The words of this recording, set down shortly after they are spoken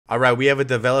All right, we have a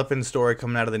developing story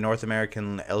coming out of the North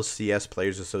American LCS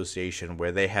Players Association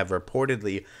where they have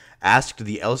reportedly asked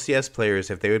the LCS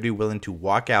players if they would be willing to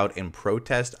walk out in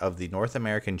protest of the North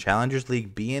American Challengers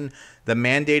League being the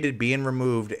mandated being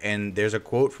removed. And there's a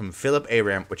quote from Philip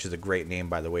Aram, which is a great name,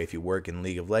 by the way, if you work in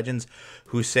League of Legends,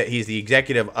 who said he's the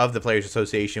executive of the Players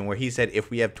Association, where he said, if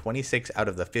we have 26 out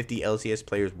of the 50 LCS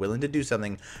players willing to do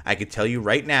something, I could tell you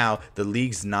right now, the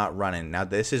league's not running. Now,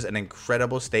 this is an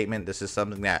incredible statement. This is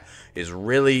something that is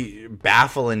really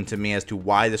baffling to me as to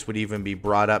why this would even be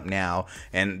brought up now.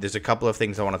 And there's a couple of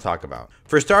things I want to talk about.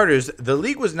 For starters, the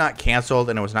league was not canceled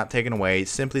and it was not taken away.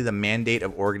 Simply the mandate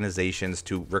of organizations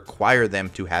to require them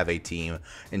to have a team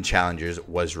in challengers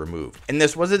was removed. And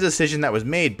this was a decision that was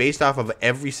made based off of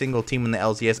every single team in the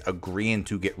LCS agreeing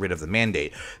to get rid of the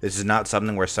mandate. This is not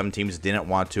something where some teams didn't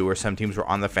want to or some teams were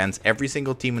on the fence. Every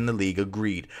single team in the league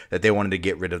agreed that they wanted to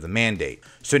get rid of the mandate.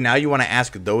 So now you want to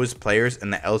ask those players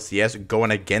in the LCS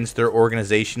going against their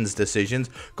organization's decisions,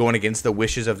 going against the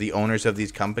wishes of the owners of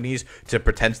these companies to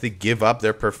potentially give up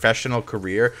their professional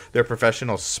career, their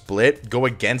professional split, go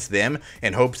against them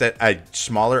in hopes that a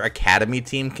smaller academy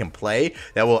team can play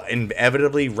that will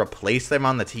inevitably replace them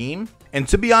on the team. And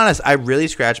to be honest, I really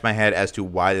scratch my head as to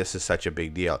why this is such a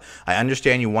big deal. I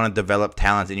understand you want to develop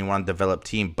talent and you want to develop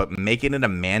team, but making it a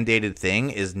mandated thing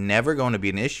is never going to be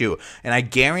an issue. And I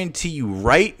guarantee you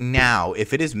right now,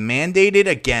 if it is mandated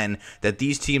again that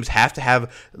these teams have to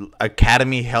have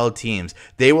academy-held teams,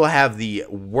 they will have the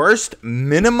worst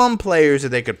minimum players that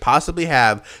they could possibly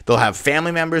have. They'll have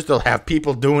family members, they'll have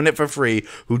people doing it for free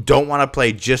who don't want to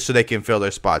play just so they can fill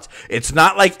their spots. It's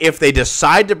not like if they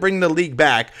decide to bring the league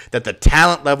back that the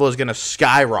talent level is going to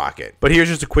skyrocket. But here's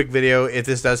just a quick video. If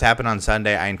this does happen on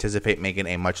Sunday, I anticipate making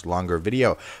a much longer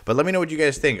video. But let me know what you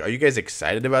guys think. Are you guys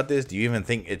excited about this? Do you even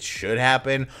think it should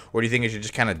happen? Or do you think it should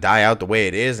just kind of die out the way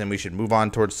it is and we should move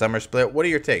on towards summer split? What are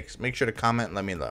your takes? Make sure to comment and let me know.